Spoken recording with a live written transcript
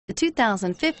The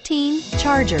 2015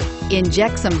 Charger.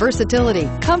 Inject some versatility,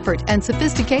 comfort, and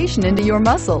sophistication into your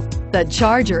muscle. The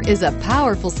Charger is a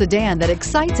powerful sedan that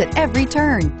excites at every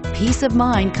turn. Peace of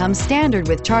mind comes standard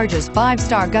with Charger's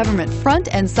 5-star government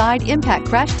front and side impact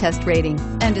crash test rating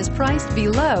and is priced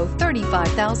below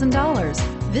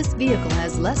 $35,000. This vehicle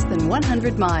has less than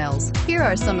 100 miles. Here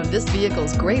are some of this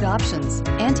vehicle's great options: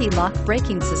 anti-lock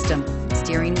braking system,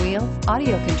 steering wheel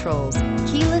audio controls,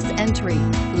 keyless entry,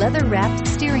 leather-wrapped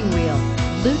steering wheel,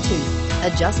 Bluetooth,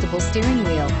 adjustable steering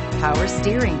wheel, power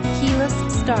steering, keyless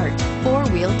start,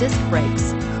 4-wheel disc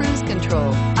brakes, cruise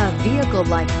control. A vehicle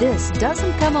like this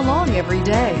doesn't come along every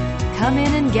day. Come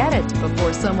in and get it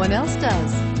before someone else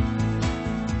does.